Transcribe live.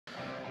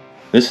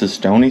This is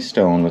Stony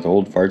Stone with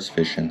Old Farts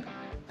Fishing.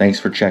 Thanks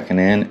for checking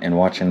in and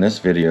watching this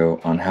video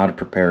on how to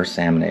prepare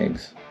salmon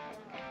eggs.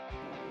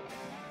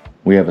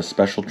 We have a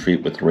special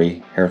treat with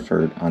Ray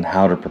Hereford on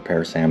how to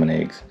prepare salmon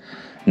eggs.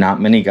 Not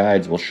many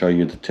guides will show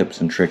you the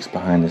tips and tricks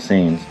behind the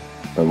scenes,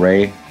 but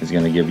Ray is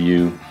going to give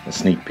you a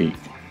sneak peek.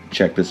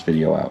 Check this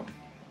video out.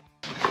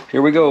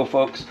 Here we go,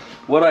 folks.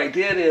 What I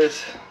did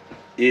is,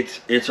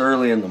 it's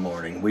early in the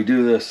morning. We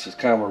do this as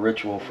kind of a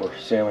ritual for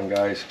salmon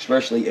guys,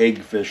 especially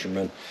egg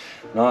fishermen.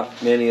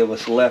 Not many of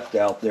us left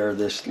out there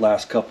this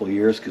last couple of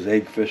years because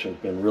egg fishing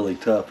has been really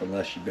tough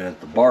unless you've been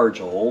at the barge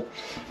hole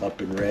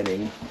up in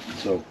Redding.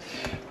 So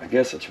I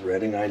guess it's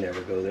Redding. I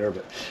never go there,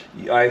 but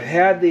I've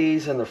had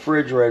these in the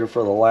refrigerator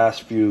for the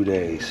last few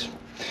days.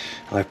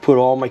 I've put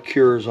all my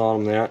cures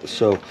on them now,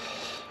 so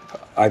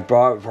I've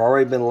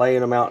already been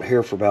laying them out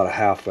here for about a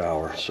half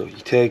hour. So you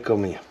take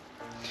them, you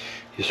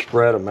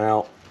spread them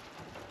out,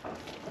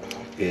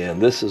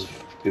 and this is,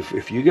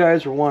 if you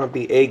guys want to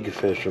be egg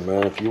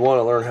fishermen, if you want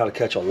to learn how to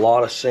catch a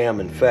lot of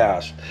salmon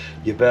fast,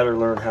 you better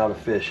learn how to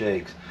fish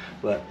eggs.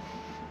 But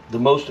the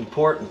most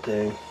important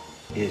thing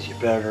is you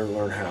better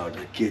learn how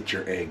to get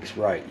your eggs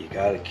right. You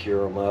got to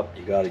cure them up,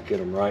 you got to get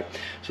them right.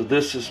 So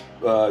this is,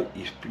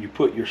 you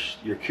put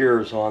your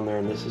cures on there,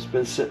 and this has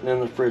been sitting in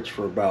the fridge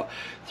for about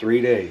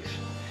 3 days.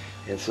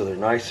 And so they're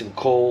nice and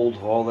cold,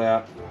 all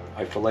that.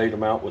 I filleted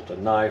them out with a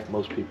knife.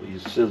 Most people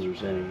use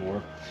scissors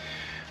anymore.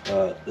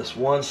 This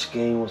one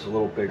skein was a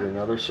little bigger than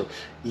others, so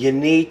you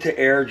need to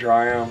air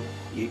dry them.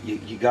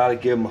 You got to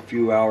give them a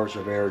few hours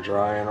of air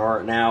drying, or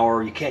an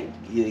hour. You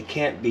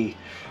can't be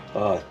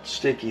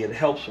sticky. It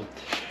helps them.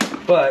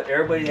 But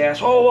everybody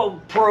asks, oh,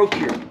 well,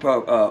 ProCure,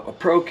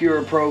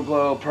 ProCure,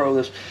 ProGlow, Pro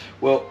this.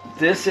 Well,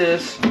 this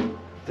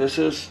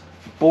is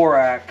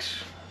borax,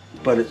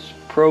 but it's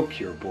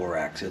ProCure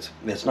borax.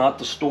 It's not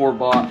the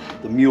store-bought,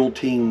 the Mule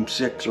Team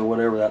 6 or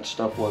whatever that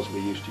stuff was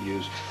we used to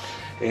use.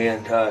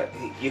 And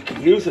you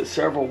can use it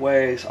several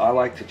ways. I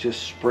like to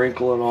just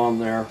sprinkle it on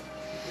there.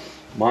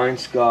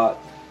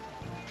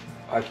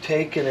 I've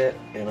taken it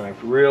and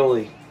I've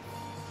really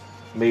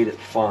made it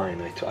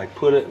fine. I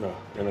put it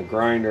in a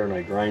grinder and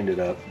I grind it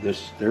up.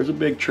 There's a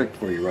big trick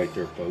for you right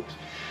there, folks.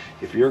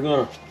 If you're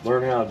gonna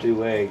learn how to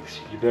do eggs,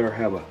 you better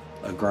have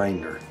a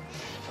grinder,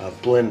 a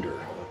blender.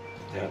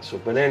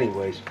 But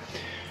anyways,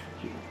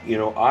 you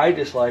know, I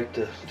just like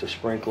to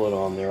sprinkle it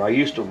on there. I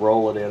used to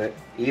roll it in it.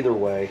 Either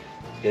way,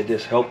 it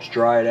just helps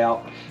dry it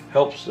out,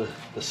 helps the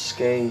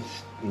skeins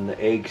and the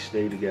eggs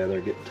stay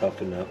together, get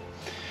toughened up.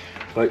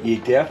 But you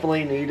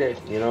definitely need it.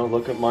 You know,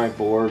 look at my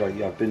board.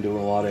 I've been doing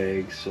a lot of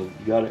eggs, so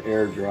you got to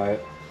air dry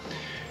it.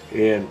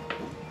 And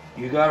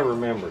you got to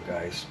remember,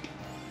 guys,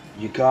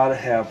 you got to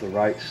have the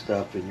right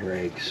stuff in your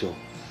eggs. So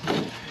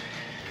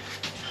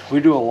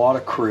we do a lot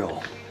of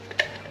krill.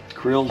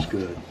 Krill's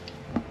good.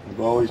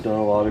 We've always done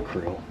a lot of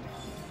krill.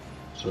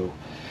 So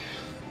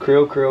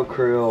krill.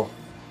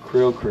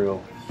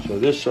 So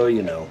just so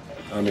you know,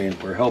 I mean,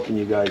 we're helping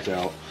you guys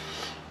out.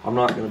 I'm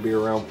not going to be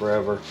around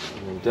forever.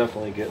 I'm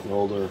definitely getting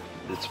older.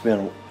 It's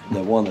been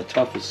one of the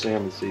toughest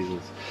salmon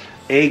seasons.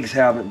 Eggs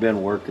haven't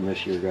been working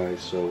this year, guys.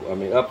 So, I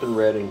mean, up in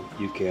Redding,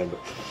 you can. But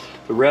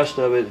the rest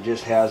of it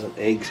just hasn't.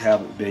 Eggs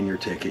haven't been your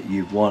ticket.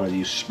 You want to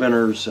use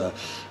spinners,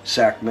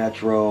 Sac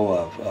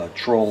Metro,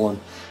 trolling.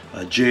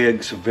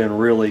 Jigs have been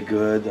really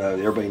good.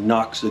 Everybody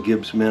knocks the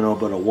Gibbs minnow,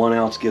 but a 1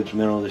 ounce Gibbs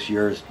minnow this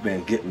year has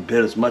been getting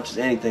bit as much as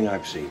anything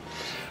I've seen.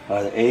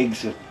 The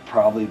eggs have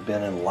probably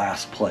been in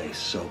last place.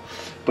 So,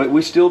 but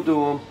we still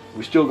do them.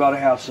 We still got to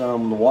have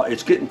some.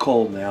 It's getting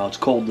cold now. It's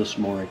cold this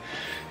morning.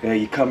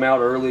 You come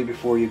out early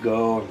before you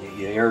go, and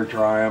you air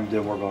dry them.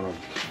 Then we're going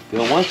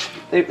to, once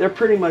they're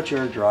pretty much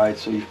air dried.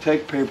 So you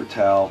take a paper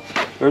towel.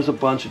 There's a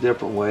bunch of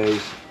different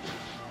ways,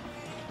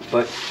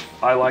 but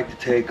I like to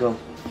take them,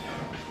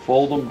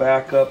 fold them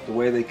back up the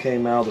way they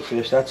came out of the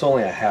fish. That's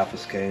only a half a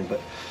skein,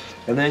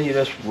 and then you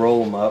just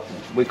roll them up.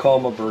 We call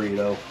them a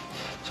burrito.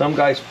 Some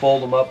guys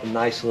fold them up in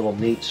nice little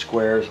neat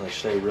squares and they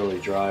stay really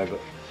dry. But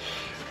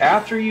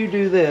after you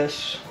do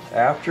this,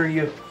 after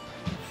you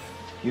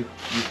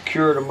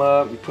cured them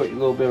up, you put a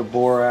little bit of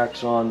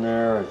borax on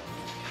there,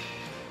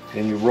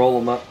 and you roll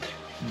them up.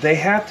 They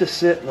have to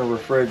sit in the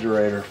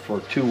refrigerator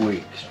for 2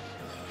 weeks.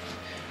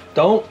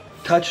 Don't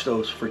touch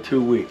those for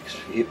 2 weeks.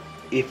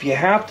 If you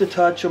have to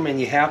touch them and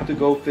you have to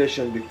go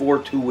fishing before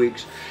 2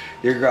 weeks,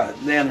 there's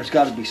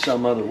got to be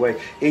some other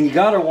way. And you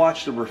got to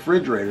watch the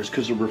refrigerators,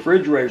 because the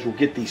refrigerators will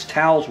get these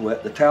towels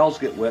wet. The towels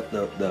get wet,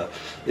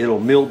 it'll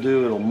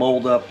mildew, it'll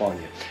mold up on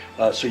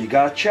you. So you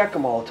got to check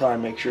them all the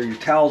time, make sure your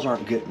towels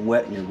aren't getting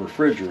wet in your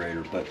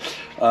refrigerator.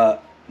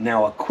 But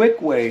now a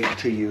quick way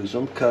to use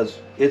them, because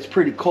it's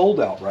pretty cold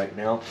out right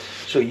now,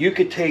 so you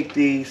could take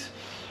these,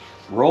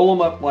 roll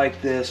them up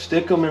like this,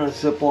 stick them in a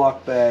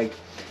Ziploc bag,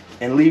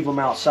 and leave them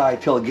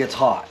outside till it gets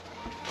hot.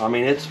 I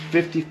mean, it's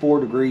 54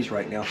 degrees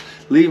right now.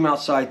 Leave them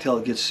outside till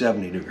it gets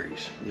 70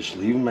 degrees. Just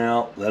leave them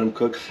out, let them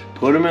cook.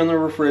 Put them in the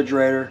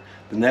refrigerator.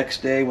 The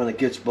next day when it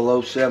gets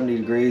below 70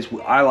 degrees,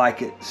 I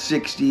like it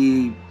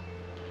 60,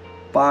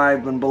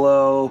 45 and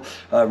below,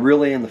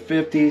 really in the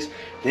 50s,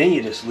 then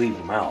you just leave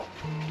them out.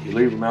 You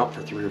leave them out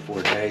for 3 or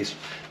 4 days.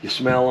 You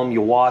smell them,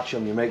 you watch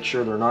them, you make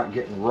sure they're not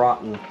getting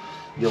rotten.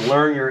 You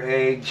learn your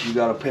eggs. You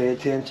got to pay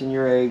attention to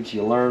your eggs.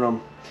 You learn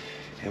them,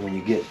 and when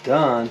you get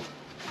done,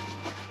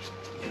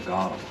 you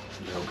got them.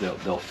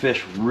 They'll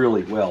fish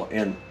really well.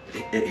 And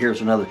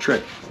here's another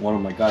trick. One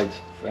of my guides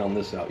found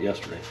this out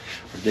yesterday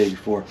or the day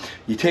before.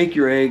 You take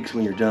your eggs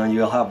when you're done.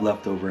 You'll have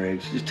leftover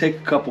eggs. Just take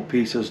a couple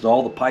pieces to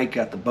all the pike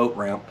at the boat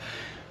ramp.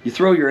 You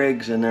throw your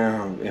eggs in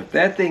there. If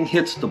that thing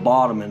hits the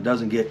bottom and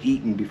doesn't get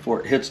eaten before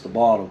it hits the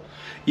bottom,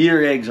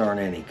 your eggs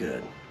aren't any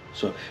good.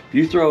 So if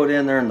you throw it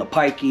in there and the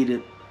pike eat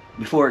it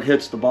before it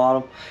hits the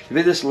bottom, if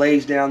it just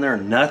lays down there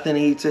and nothing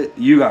eats it,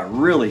 you got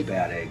really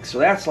bad eggs. So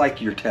that's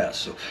like your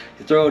test. So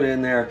you throw it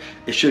in there,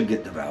 it should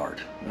get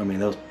devoured. I mean,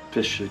 those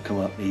fish should come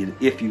up and eat it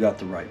if you got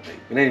the right bait.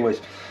 But anyways,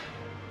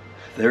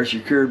 there's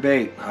your cured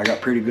bait. I got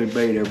pretty good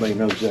bait, everybody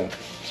knows that.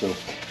 So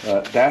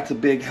that's a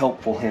big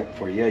helpful hint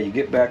for you. Yeah, you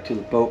get back to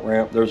the boat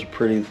ramp, there's a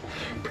pretty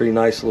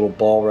nice little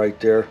ball right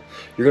there.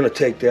 You're gonna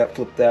take that,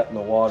 flip that in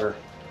the water,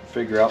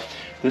 figure out,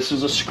 this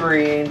is a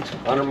screen.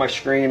 Under my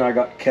screen I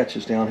got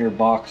catches down here,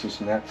 boxes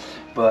and that.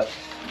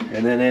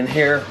 And then in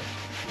here,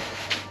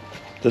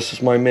 this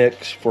is my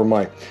mix for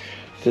my,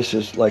 this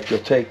is like you'll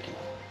take,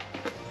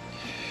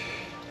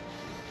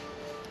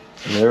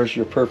 and there's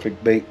your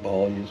perfect bait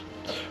ball. You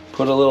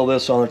put a little of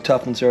this on, it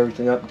toughens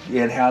everything up.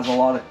 It has a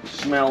lot of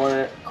smell in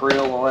it,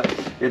 krill, all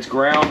that. It's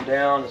ground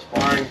down, it's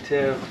fine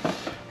too.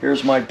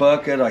 Here's my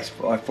bucket. I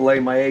fillet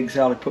my eggs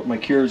out. I put my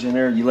cures in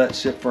there. You let it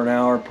sit for an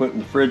hour. Put it in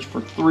the fridge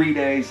for 3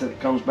 days. Then it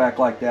comes back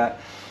like that.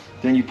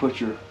 Then you put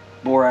your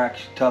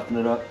borax, toughen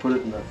it up, put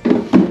it in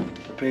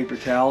the paper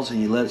towels, and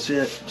you let it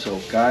sit. So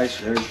guys,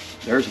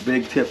 there's a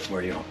big tip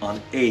for you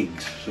on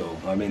eggs. So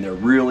I mean, they're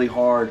really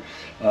hard.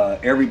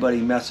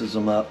 Everybody messes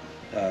them up.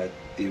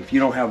 If you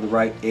don't have the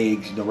right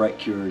eggs, the right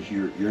cures,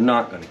 you're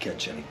not going to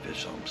catch any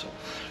fish on them. So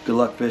good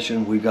luck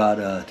fishing. We got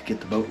to get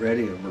the boat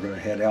ready, and we're going to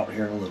head out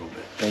here in a little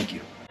bit. Thank you.